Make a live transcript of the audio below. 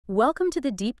Welcome to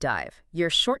the Deep Dive, your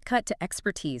shortcut to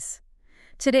expertise.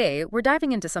 Today, we're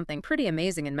diving into something pretty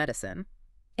amazing in medicine.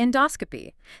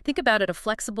 Endoscopy. Think about it, a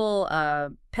flexible,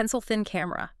 pencil-thin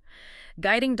camera,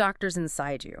 guiding doctors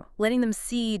inside you, letting them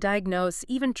see, diagnose,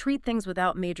 even treat things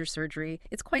without major surgery.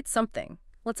 It's quite something.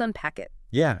 Let's unpack it.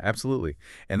 Yeah, absolutely.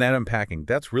 And that unpacking,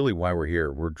 that's really why we're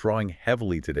here. We're drawing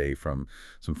heavily today from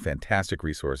some fantastic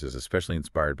resources, especially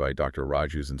inspired by Dr.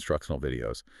 Raju's instructional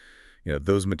videos.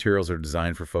 Those materials are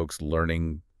designed for folks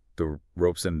learning the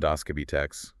ropes and endoscopy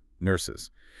techs, nurses.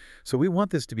 So we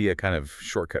want this to be a kind of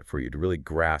shortcut for you to really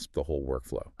grasp the whole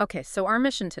workflow. Okay, so our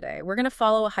mission today, we're going to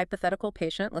follow a hypothetical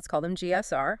patient, let's call them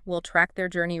GSR. We'll track their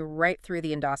journey right through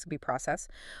the endoscopy process.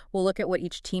 We'll look at what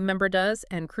each team member does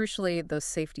and, crucially, those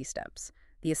safety steps,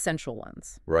 the essential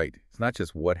ones. Right. It's not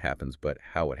just what happens, but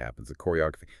how it happens, the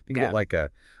choreography. Think of it like a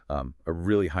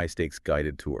really high-stakes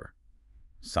guided tour.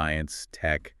 Science,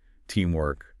 tech,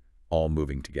 teamwork, all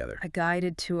moving together. A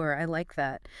guided tour, I like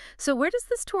that. So where does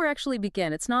this tour actually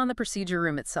begin? It's not in the procedure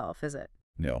room itself, is it?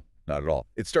 No, not at all.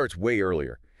 It starts way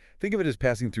earlier. Think of it as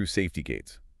passing through safety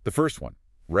gates. The first one,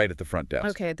 right at the front desk.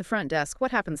 Okay, the front desk.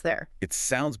 What happens there? It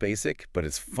sounds basic, but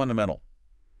it's fundamental.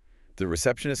 The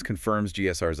receptionist confirms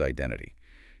GSR's identity.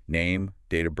 Name,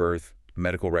 date of birth,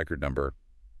 medical record number,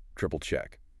 triple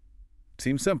check.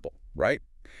 Seems simple, right?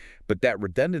 But that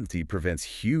redundancy prevents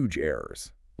huge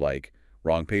errors, like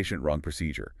wrong patient, wrong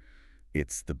procedure.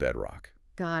 It's the bedrock.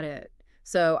 Got it.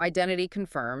 So identity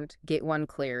confirmed, gate 1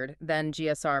 cleared, then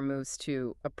GSR moves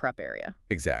to a prep area.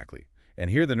 Exactly.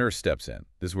 And here the nurse steps in.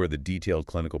 This is where the detailed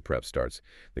clinical prep starts.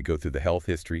 They go through the health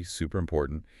history, super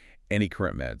important, any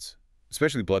current meds,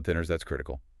 especially blood thinners, that's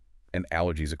critical, and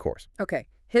allergies, of course. Okay,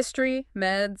 history,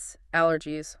 meds,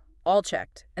 allergies, all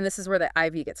checked. And this is where the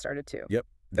IV gets started too. Yep,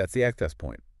 that's the access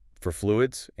point for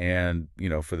fluids and,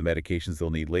 for the medications they'll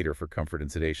need later for comfort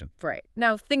and sedation. Right.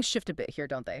 Now, things shift a bit here,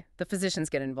 don't they? The physicians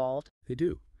get involved. They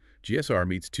do. GSR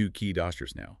meets two key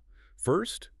doctors now.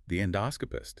 First, the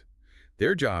endoscopist.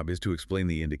 Their job is to explain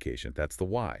the indication. That's the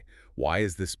why. Why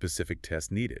is this specific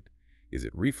test needed? Is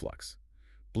it reflux?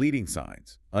 Bleeding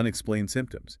signs? Unexplained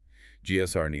symptoms?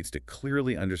 GSR needs to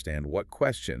clearly understand what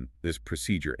question this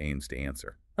procedure aims to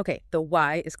answer. Okay, the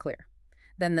why is clear.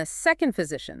 Then the second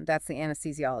physician, that's the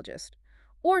anesthesiologist,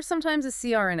 or sometimes a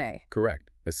CRNA. Correct.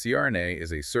 A CRNA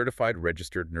is a certified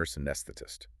registered nurse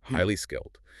anesthetist, highly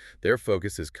skilled. Their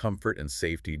focus is comfort and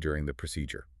safety during the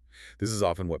procedure. This is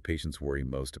often what patients worry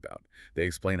most about. They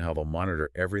explain how they'll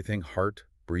monitor everything, heart,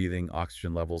 breathing,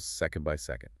 oxygen levels, second by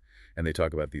second. And they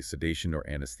talk about the sedation or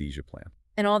anesthesia plan.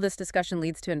 And all this discussion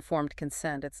leads to informed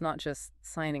consent. It's not just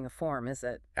signing a form, is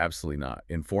it? Absolutely not.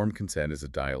 Informed consent is a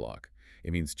dialogue.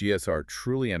 It means GSR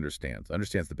truly understands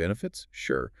the benefits,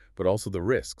 sure, but also the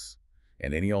risks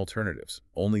and any alternatives.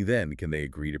 Only then can they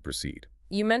agree to proceed.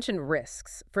 You mentioned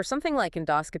risks. For something like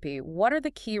endoscopy, what are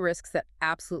the key risks that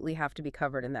absolutely have to be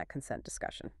covered in that consent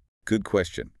discussion? Good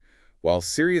question. While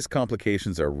serious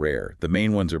complications are rare, the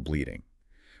main ones are bleeding,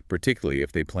 particularly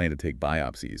if they plan to take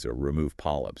biopsies or remove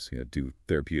polyps, do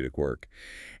therapeutic work.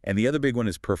 And the other big one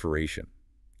is perforation,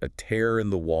 a tear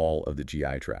in the wall of the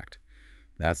GI tract.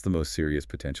 That's the most serious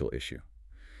potential issue.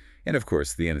 And of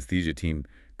course, the anesthesia team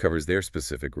covers their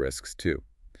specific risks too.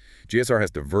 GSR has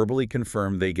to verbally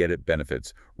confirm they get it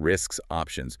benefits, risks,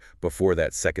 options before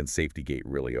that second safety gate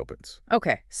really opens.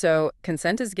 Okay, so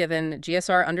consent is given,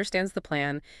 GSR understands the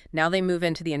plan, now they move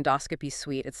into the endoscopy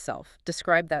suite itself.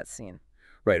 Describe that scene.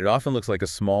 Right, it often looks like a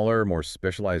smaller, more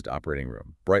specialized operating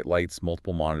room. Bright lights,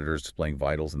 multiple monitors displaying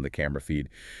vitals in the camera feed.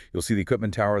 You'll see the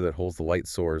equipment tower that holds the light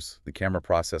source, the camera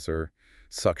processor,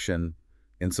 suction,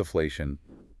 insufflation,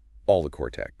 all the core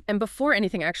tech. And before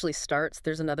anything actually starts,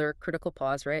 there's another critical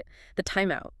pause, right? The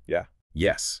timeout. Yeah.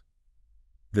 Yes.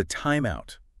 The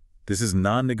timeout. This is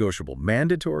non-negotiable,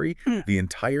 mandatory. The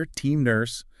entire team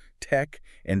nurse, tech,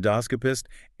 endoscopist,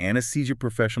 anesthesia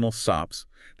professional, SOPs,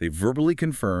 they verbally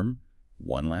confirm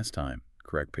one last time.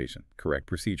 Correct patient, correct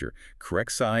procedure,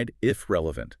 correct side if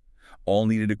relevant. All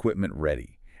needed equipment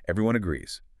ready. Everyone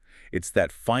agrees. It's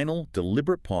that final,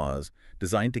 deliberate pause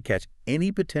designed to catch any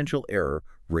potential error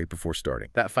right before starting.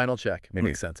 That final check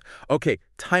makes sense. Okay,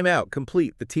 timeout,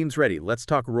 complete. The team's ready. Let's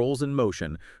talk roles in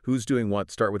motion. Who's doing what?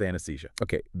 Start with anesthesia.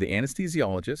 Okay, the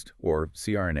anesthesiologist, or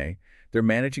CRNA, they're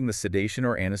managing the sedation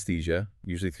or anesthesia,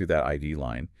 usually through that IV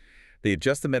line. They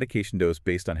adjust the medication dose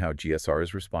based on how GSR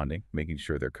is responding, making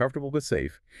sure they're comfortable but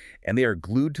safe, and they are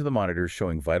glued to the monitors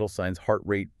showing vital signs, heart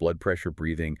rate, blood pressure,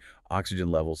 breathing, oxygen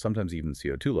levels, sometimes even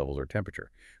CO2 levels or temperature.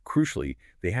 Crucially,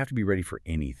 they have to be ready for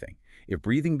anything. If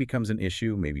breathing becomes an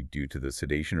issue, maybe due to the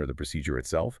sedation or the procedure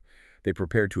itself, they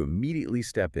prepare to immediately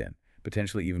step in,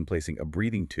 potentially even placing a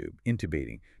breathing tube,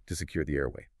 intubating, to secure the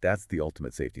airway. That's the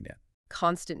ultimate safety net.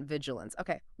 Constant vigilance.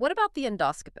 Okay, what about the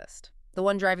endoscopist? The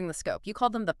one driving the scope. You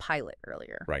called them the pilot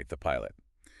earlier. Right, the pilot.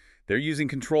 They're using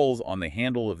controls on the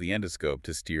handle of the endoscope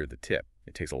to steer the tip.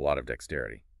 It takes a lot of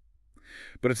dexterity.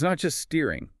 But it's not just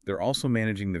steering. They're also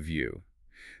managing the view.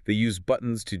 They use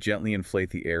buttons to gently inflate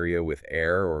the area with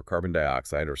air or carbon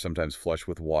dioxide, or sometimes flush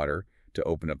with water to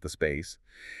open up the space.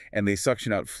 And they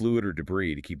suction out fluid or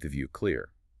debris to keep the view clear.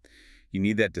 You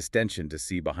need that distension to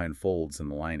see behind folds in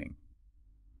the lining.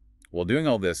 While doing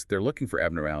all this, they're looking for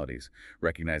abnormalities,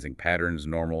 recognizing patterns,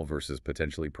 normal versus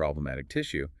potentially problematic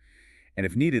tissue. And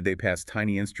if needed, they pass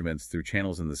tiny instruments through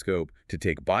channels in the scope to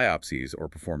take biopsies or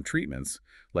perform treatments,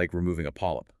 like removing a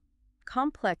polyp.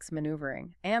 Complex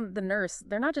maneuvering. And the nurse,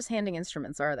 they're not just handing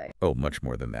instruments, are they? Oh, much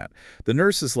more than that. The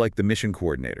nurse is like the mission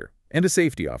coordinator and a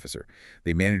safety officer.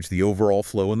 They manage the overall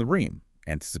flow in the room,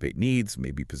 anticipate needs,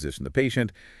 maybe position the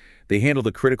patient. They handle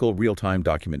the critical real-time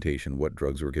documentation, what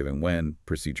drugs were given when,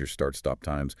 procedure start-stop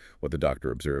times, what the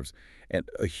doctor observes, and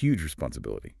a huge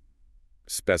responsibility: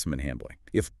 specimen handling.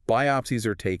 If biopsies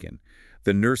are taken,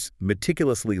 the nurse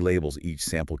meticulously labels each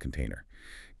sample container.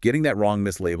 Getting that wrong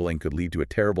mislabeling could lead to a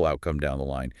terrible outcome down the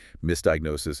line: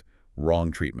 misdiagnosis, wrong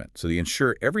treatment. So they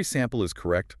ensure every sample is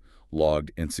correct,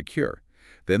 logged, and secure.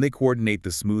 Then they coordinate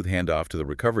the smooth handoff to the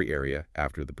recovery area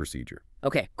after the procedure.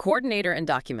 Okay, coordinator and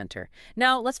documenter.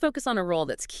 Now, let's focus on a role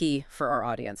that's key for our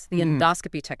audience, the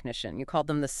endoscopy technician. You called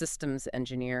them the systems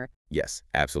engineer. Yes,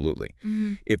 absolutely.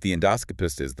 If the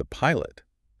endoscopist is the pilot,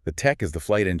 the tech is the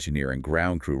flight engineer and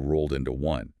ground crew rolled into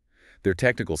one. Their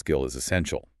technical skill is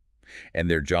essential, and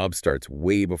their job starts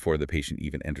way before the patient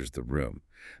even enters the room.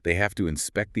 They have to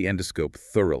inspect the endoscope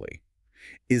thoroughly.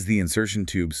 Is the insertion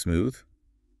tube smooth?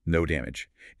 No damage.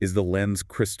 Is the lens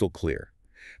crystal clear?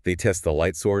 They test the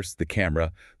light source, the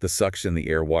camera, the suction, the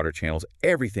air-water channels.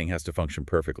 Everything has to function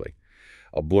perfectly.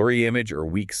 A blurry image or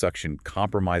weak suction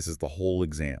compromises the whole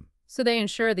exam. So they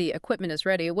ensure the equipment is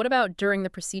ready. What about during the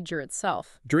procedure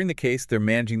itself? During the case, they're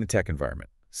managing the tech environment,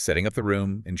 setting up the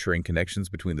room, ensuring connections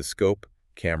between the scope,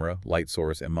 camera, light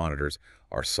source, and monitors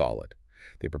are solid.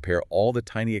 They prepare all the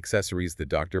tiny accessories the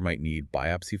doctor might need: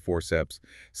 biopsy forceps,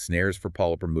 snares for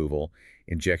polyp removal,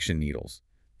 injection needles.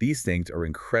 These things are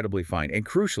incredibly fine, and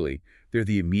crucially, they're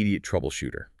the immediate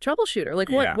troubleshooter. Troubleshooter, like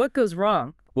Yeah. what goes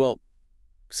wrong? Well,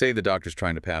 say the doctor's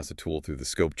trying to pass a tool through the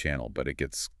scope channel, but it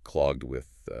gets clogged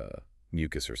with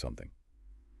mucus or something.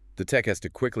 The tech has to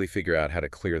quickly figure out how to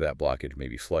clear that blockage,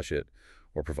 maybe flush it,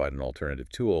 or provide an alternative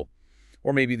tool.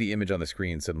 Or maybe the image on the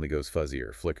screen suddenly goes fuzzy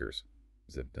or flickers.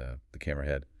 Is it the camera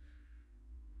head?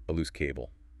 A loose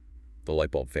cable? The light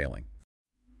bulb failing?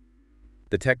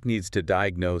 The tech needs to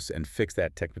diagnose and fix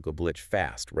that technical glitch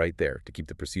fast, right there, to keep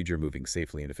the procedure moving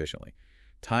safely and efficiently.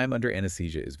 Time under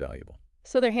anesthesia is valuable.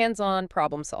 So they're hands-on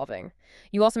problem solving.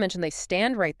 You also mentioned they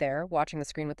stand right there watching the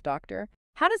screen with the doctor.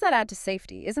 How does that add to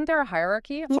safety? Isn't there a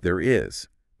hierarchy? There is,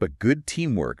 but good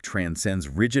teamwork transcends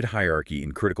rigid hierarchy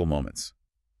in critical moments.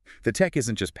 The tech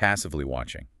isn't just passively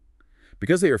watching.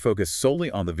 Because they are focused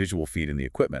solely on the visual feed in the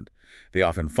equipment, they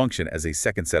often function as a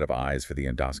second set of eyes for the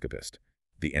endoscopist.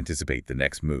 They anticipate the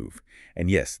next move. And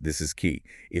yes, this is key.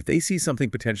 If they see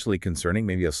something potentially concerning,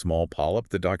 maybe a small polyp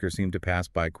the doctor seemed to pass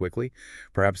by quickly,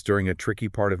 perhaps during a tricky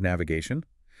part of navigation,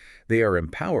 they are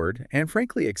empowered and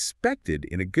frankly expected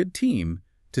in a good team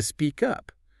to speak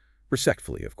up.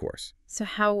 Respectfully, of course. So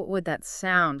how would that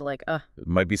sound? Like, It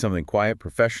might be something quiet,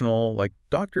 professional, like,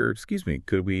 "Doctor, excuse me,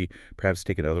 could we perhaps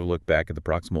take another look back at the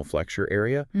proximal flexure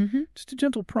area?" Just a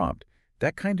gentle prompt.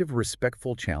 That kind of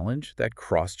respectful challenge, that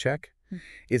cross-check,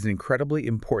 is an incredibly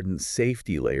important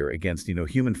safety layer against,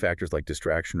 human factors like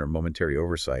distraction or momentary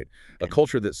oversight. A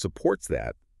culture that supports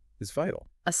that is vital.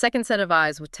 a second set of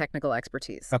eyes with technical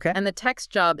expertise. Okay. And the tech's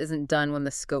job isn't done when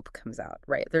the scope comes out,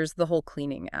 right? There's the whole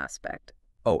cleaning aspect.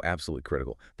 Oh, absolutely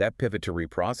critical. That pivot to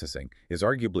reprocessing is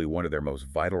arguably one of their most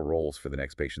vital roles for the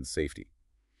next patient's safety.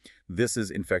 This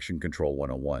is infection control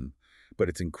 101, but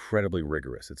it's incredibly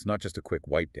rigorous. It's not just a quick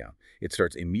wipe down. It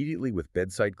starts immediately with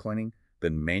bedside cleaning,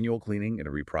 then manual cleaning in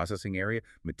a reprocessing area,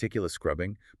 meticulous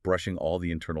scrubbing, brushing all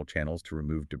the internal channels to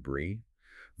remove debris.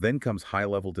 Then comes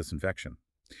high-level disinfection,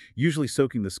 usually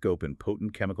soaking the scope in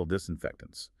potent chemical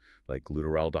disinfectants like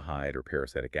glutaraldehyde or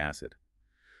peracetic acid.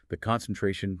 The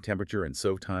concentration, temperature, and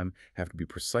soak time have to be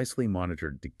precisely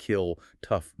monitored to kill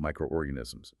tough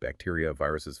microorganisms, bacteria,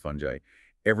 viruses, fungi.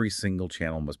 Every single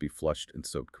channel must be flushed and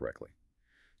soaked correctly.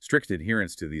 Strict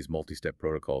adherence to these multi-step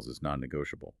protocols is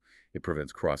non-negotiable. It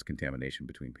prevents cross-contamination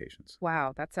between patients.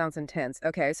 Wow, that sounds intense.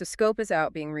 Okay, so scope is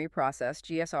out being reprocessed.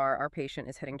 GSR, our patient,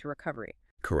 is heading to recovery.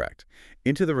 Correct.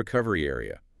 Into the recovery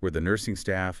area, where the nursing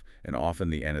staff and often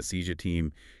the anesthesia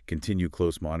team continue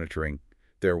close monitoring.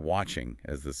 They're watching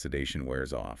as the sedation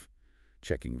wears off,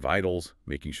 checking vitals,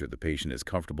 making sure the patient is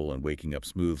comfortable and waking up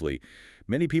smoothly.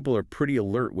 Many people are pretty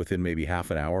alert within maybe half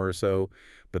an hour or so,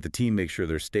 but the team makes sure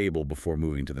they're stable before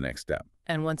moving to the next step.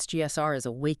 And once GSR is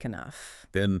awake enough.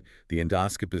 Then the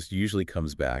endoscopist usually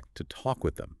comes back to talk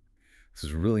with them. This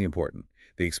is really important.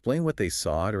 They explain what they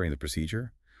saw during the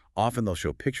procedure. Often they'll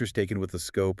show pictures taken with the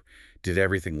scope. Did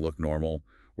everything look normal?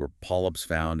 Were polyps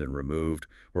found and removed?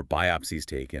 Were biopsies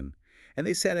taken? And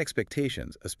they set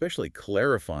expectations, especially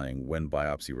clarifying when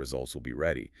biopsy results will be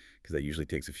ready, because that usually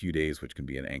takes a few days, which can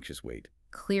be an anxious wait.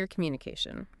 Clear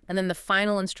communication. And then the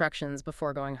final instructions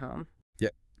before going home.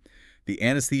 Yep. The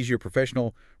anesthesia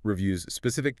professional reviews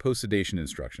specific post-sedation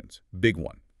instructions. Big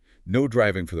one. No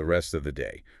driving for the rest of the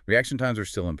day. Reaction times are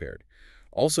still impaired.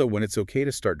 Also, when it's okay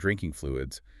to start drinking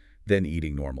fluids, then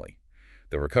eating normally.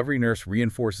 The recovery nurse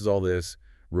reinforces all this,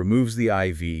 removes the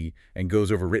IV, and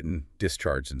goes over written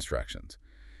discharge instructions,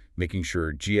 making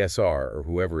sure GSR, or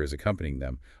whoever is accompanying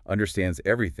them, understands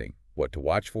everything, what to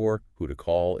watch for, who to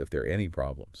call if there are any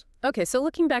problems. Okay, so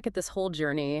looking back at this whole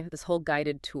journey, this whole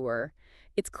guided tour,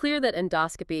 it's clear that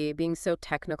endoscopy, being so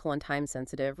technical and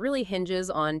time-sensitive, really hinges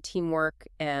on teamwork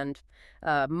and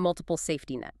multiple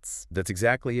safety nets. That's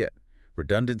exactly it.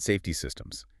 Redundant safety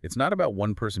systems. It's not about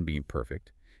one person being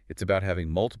perfect. It's about having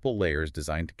multiple layers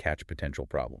designed to catch potential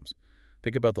problems.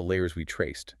 Think about the layers we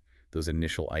traced, those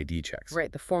initial ID checks. Right,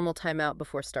 the formal timeout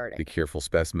before starting. The careful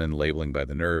specimen labeling by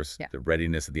the nurse, Yeah. the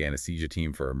readiness of the anesthesia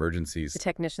team for emergencies, The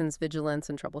technician's vigilance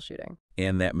and troubleshooting.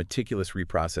 and that meticulous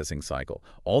reprocessing cycle.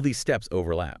 All these steps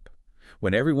overlap.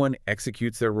 When everyone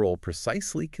executes their role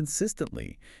precisely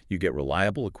consistently, you get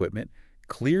reliable equipment,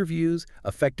 clear views,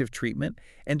 effective treatment,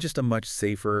 and just a much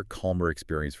safer, calmer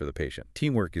experience for the patient.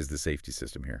 Teamwork is the safety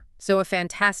system here. So a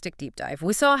fantastic deep dive.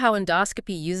 We saw how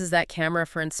endoscopy uses that camera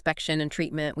for inspection and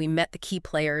treatment. We met the key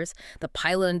players, the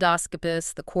pilot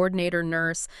endoscopist, the coordinator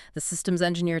nurse, the systems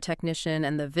engineer technician,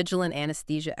 and the vigilant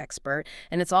anesthesia expert.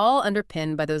 And it's all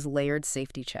underpinned by those layered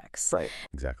safety checks. Right.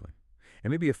 Exactly.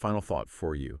 And maybe a final thought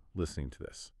for you listening to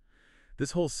this.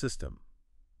 This whole system,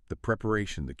 the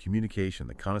preparation, the communication,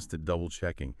 the constant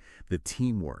double-checking, the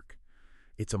teamwork,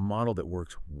 it's a model that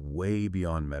works way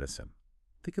beyond medicine.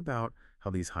 Think about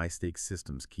how these high-stakes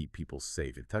systems keep people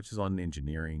safe. It touches on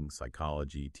engineering,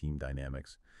 psychology, team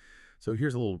dynamics. So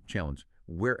here's a little challenge.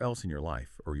 Where else in your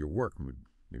life or your work,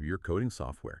 maybe you're coding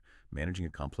software, managing a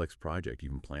complex project,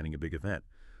 even planning a big event,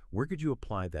 where could you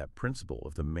apply that principle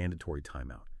of the mandatory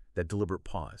timeout? That deliberate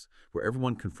pause, where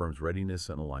everyone confirms readiness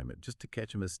and alignment just to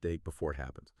catch a mistake before it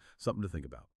happens. Something to think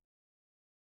about.